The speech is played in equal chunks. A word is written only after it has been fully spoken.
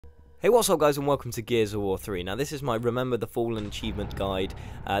Hey, what's up guys, and welcome to Gears of War 3. Now this is my Remember the Fallen achievement guide.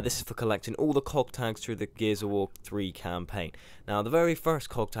 This is for collecting all the cog tags through the Gears of War 3 campaign. Now the very first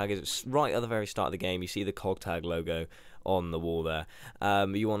cog tag is right at the very start of the game. You see the cog tag logo on the wall there.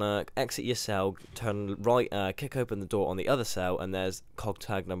 You want to exit your cell, turn right, kick open the door on the other cell, and there's cog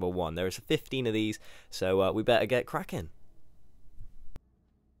tag number 1. There is 15 of these, so we better get cracking.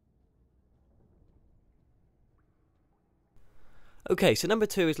 Okay, so number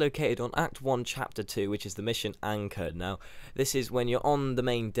 2 is located on Act 1, Chapter 2, which is the mission Anchored. Now, this is when you're on the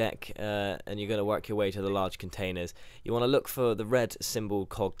main deck and you're going to work your way to the large containers. You want to look for the red symbol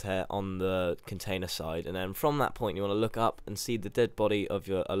cog tag on the container side, and then from that point you want to look up and see the dead body of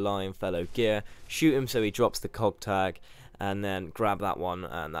your Alliance fellow gear. Shoot him so he drops the cog tag, and then grab that one,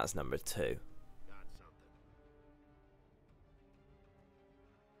 and that's number 2.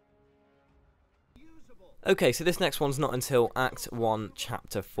 Okay, so this next one's not until Act 1,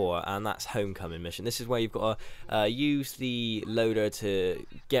 Chapter 4, and that's Homecoming Mission. This is where you've got to use the loader to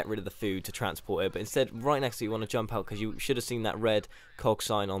get rid of the food to transport it, but instead, right next to you want to jump out, because you should have seen that red cog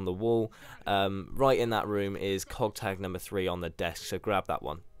sign on the wall. Right in that room is cog tag number 3 on the desk, so grab that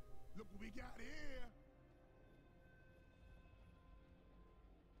one.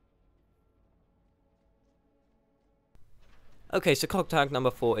 Okay, so cog tag number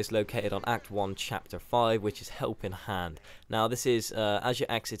 4 is located on Act 1, Chapter 5, which is Help in Hand. Now, this is, as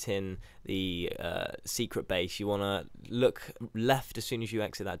you're exiting the secret base, you want to look left as soon as you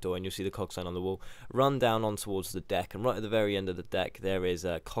exit that door, and you'll see the cog sign on the wall. Run down on towards the deck, and right at the very end of the deck, there is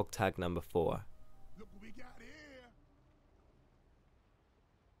cog tag number 4.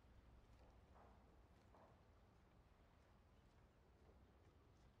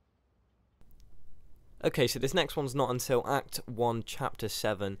 Okay, so this next one's not until Act 1, Chapter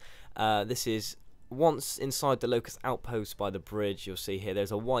 7. This is once inside the Locust Outpost by the bridge. You'll see here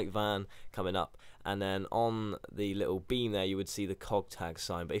there's a white van coming up, and then on the little beam there you would see the cog tag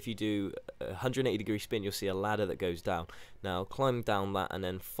sign. But if you do a 180-degree spin, you'll see a ladder that goes down. Now climb down that and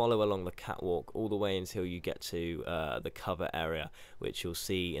then follow along the catwalk all the way until you get to the cover area, which you'll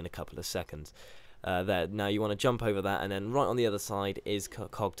see in a couple of seconds. There. Now you want to jump over that, and then right on the other side is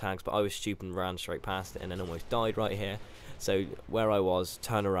cog tags, but I was stupid and ran straight past it and then almost died right here. So where I was,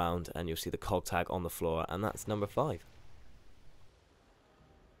 turn around and you'll see the cog tag on the floor, and that's number 5.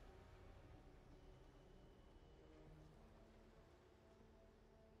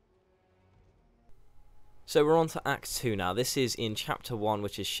 So we're on to Act 2 now. This is in Chapter 1,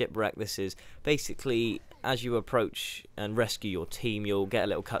 which is Shipwreck. This is basically as you approach and rescue your team, you'll get a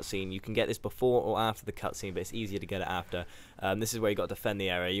little cutscene. You can get this before or after the cutscene, but it's easier to get it after. This is where you got to defend the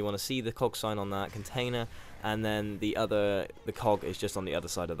area. You want to see the cog sign on that container, and then the cog is just on the other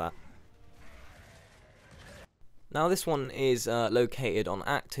side of that. Now this one is located on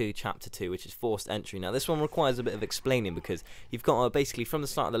Act 2, Chapter 2, which is Forced Entry. Now this one requires a bit of explaining, because you've got to basically, from the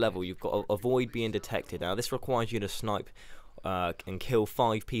start of the level, you've got to avoid being detected. Now this requires you to snipe and kill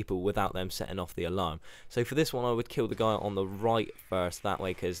 5 people without them setting off the alarm. So for this one I would kill the guy on the right first, that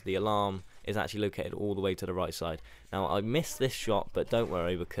way, because the alarm is actually located all the way to the right side. Now I missed this shot, but don't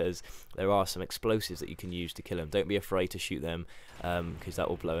worry, because there are some explosives that you can use to kill him. Don't be afraid to shoot them, because that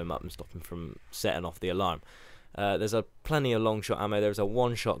will blow him up and stop him from setting off the alarm. There's plenty of long shot ammo. There's a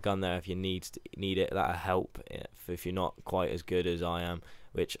one-shot gun there if you need it. That'll help if you're not quite as good as I am,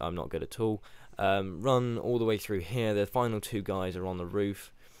 which I'm not good at all. Run all the way through here. The final 2 guys are on the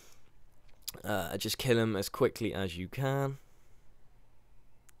roof. Just kill them as quickly as you can.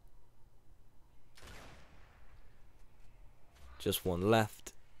 Just one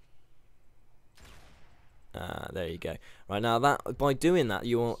left. There you go. Right, now that by doing that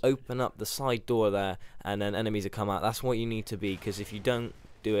you will open up the side door there, and then enemies will come out. That's what you need to be, because if you don't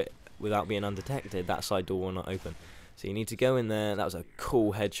do it without being undetected, that side door will not open. So you need to go in there. That was a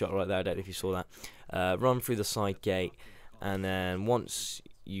cool headshot right there. I don't know if you saw that. Run through the side gate, and then once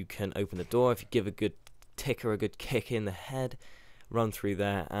you can open the door, if you give a good ticker, a good kick in the head, run through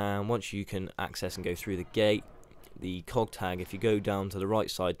there, and once you can access and go through the gate, the cog tag, if you go down to the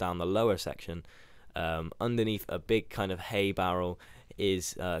right side, down the lower section, underneath a big kind of hay barrel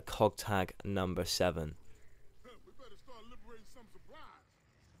is cog tag number 7.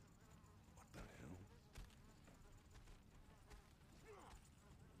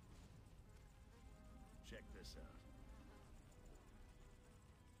 Check this out.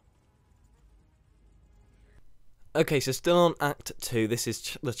 Okay, so still on Act 2, this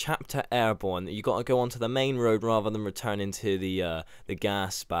is the chapter Airborne. You got to go onto the main road rather than return into the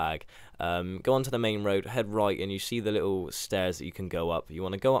gas bag. Go onto the main road, head right, and you see the little stairs that you can go up. You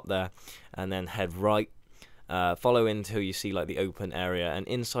want to go up there, and then head right. Follow until you see like the open area, and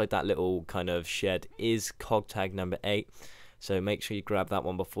inside that little kind of shed is cog tag number 8. So make sure you grab that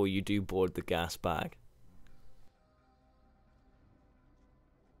one before you do board the gas bag.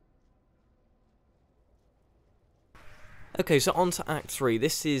 Okay, so on to Act 3.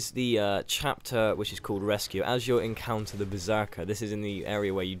 This is the chapter which is called Rescue. As you'll encounter the Berserker, this is in the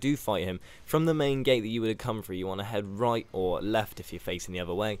area where you do fight him. From the main gate that you would have come through, you want to head right or left if you're facing the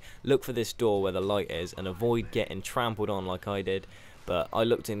other way. Look for this door where the light is and avoid getting trampled on like I did. But I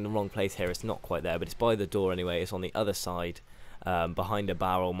looked in the wrong place here, it's not quite there, but it's by the door anyway. It's on the other side, behind a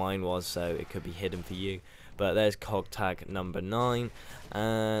barrel. Mine was, so it could be hidden for you. But there's cog tag number 9,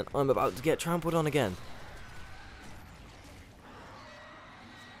 and I'm about to get trampled on again.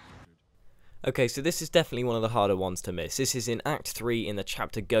 Okay, so this is definitely one of the harder ones to miss. This is in Act 3 in the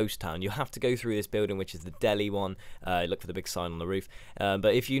chapter Ghost Town. You have to go through this building, which is the deli one. Look for the big sign on the roof.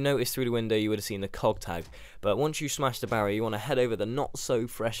 But if you noticed through the window, you would have seen the cog tag. But once you smash the barrier, you want to head over the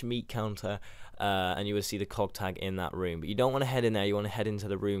not-so-fresh meat counter, and you will see the cog tag in that room. But you don't want to head in there. You want to head into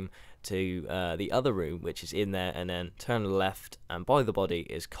the room to the other room, which is in there, and then turn left, and by the body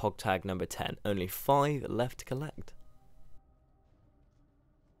is cog tag number 10. Only 5 left to collect.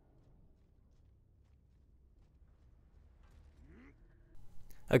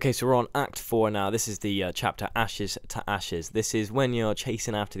 Okay, so we're on Act 4 now. This is the chapter Ashes to Ashes. This is when you're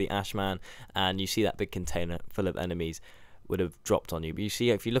chasing after the Ashman and you see that big container full of enemies would have dropped on you. But you see,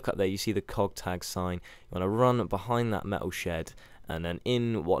 if you look up there, you see the cog tag sign. You want to run behind that metal shed, and then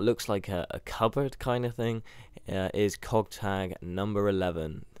in what looks like a cupboard kind of thing is cog tag number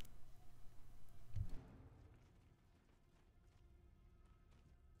 11.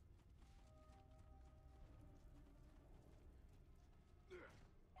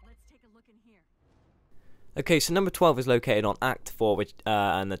 Okay, so number 12 is located on Act 4, which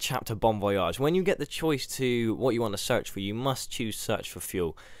and the chapter Bon Voyage. When you get the choice to what you want to search for, you must choose search for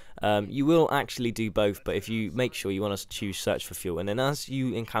fuel. You will actually do both, but if you make sure you want to choose search for fuel, and then as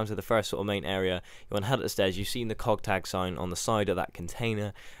you encounter the first sort of main area, you want to head up the stairs. You've seen the cog tag sign on the side of that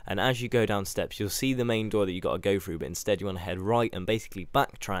container, and as you go down steps, you'll see the main door that you got to go through, but instead you want to head right and basically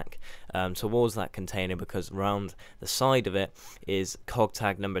backtrack towards that container, because around the side of it is cog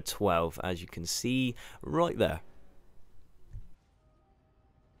tag number 12, as you can see right there.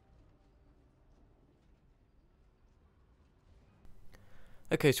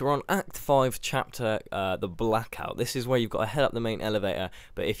 Okay, so we're on Act 5, chapter The Blackout. This is where you've got to head up the main elevator,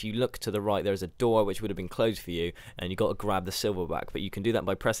 but if you look to the right, there's a door which would have been closed for you, and you've got to grab the silverback, but you can do that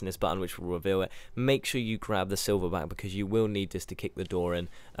by pressing this button, which will reveal it. Make sure you grab the silverback, because you will need this to kick the door in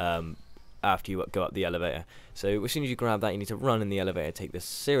after you go up the elevator. So as soon as you grab that, you need to run in the elevator, take this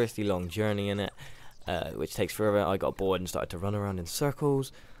seriously long journey in it, which takes forever. I got bored and started to run around in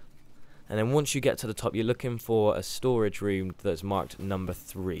circles. And then once you get to the top, you're looking for a storage room that's marked number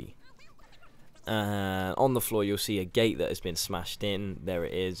 3. On the floor, you'll see a gate that has been smashed in. There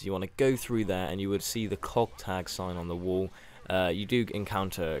it is. You want to go through there, and you would see the cog tag sign on the wall. You do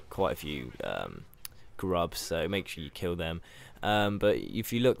encounter quite a few grubs, so make sure you kill them. But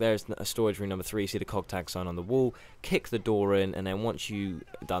if you look, there's a storage room number 3. You see the cog tag sign on the wall. Kick the door in, and then once you've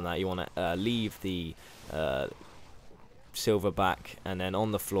done that, you want to leave the silverback, and then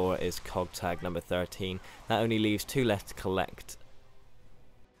on the floor is cog tag number 13. That only leaves 2 left to collect.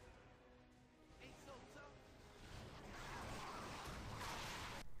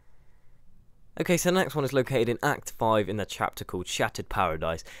 Okay, so the next one is located in Act 5 in the chapter called Shattered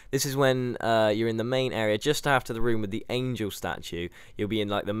Paradise. This is when you're in the main area, just after the room with the angel statue. You'll be in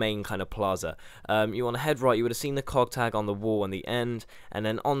like the main kind of plaza. You want to head right. You would have seen the cog tag on the wall on the end, and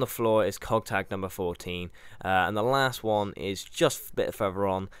then on the floor is cog tag number 14. And the last one is just a bit further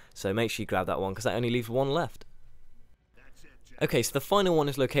on, so make sure you grab that one, because that only leaves 1 left. Okay, so the final one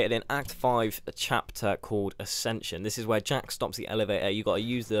is located in Act 5, a chapter called Ascension. This is where Jack stops the elevator. You've got to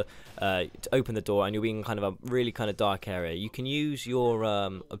use the to open the door, and you'll be in kind of a really kind of dark area. You can use your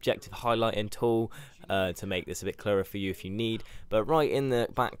objective highlighting tool to make this a bit clearer for you if you need. But right in the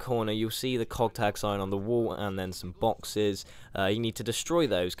back corner, you'll see the cog tag sign on the wall, and then some boxes. You need to destroy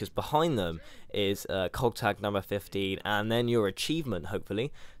those, because behind them is cog tag number 15, and then your achievement,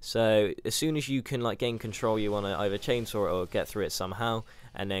 hopefully. So as soon as you can like gain control, you want to either chainsaw it or get through it somehow,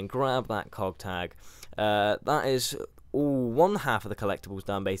 and then grab that cog tag. That is all one half of the collectibles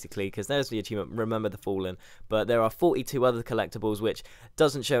done, basically, because there's the achievement, Remember the Fallen. But there are 42 other collectibles, which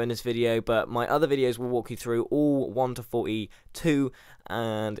doesn't show in this video, but my other videos will walk you through all 1 to 42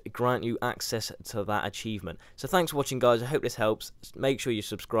 and grant you access to that achievement. So thanks for watching, guys. I hope this helps. Make sure you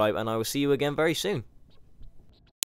subscribe, and I will see you again very soon.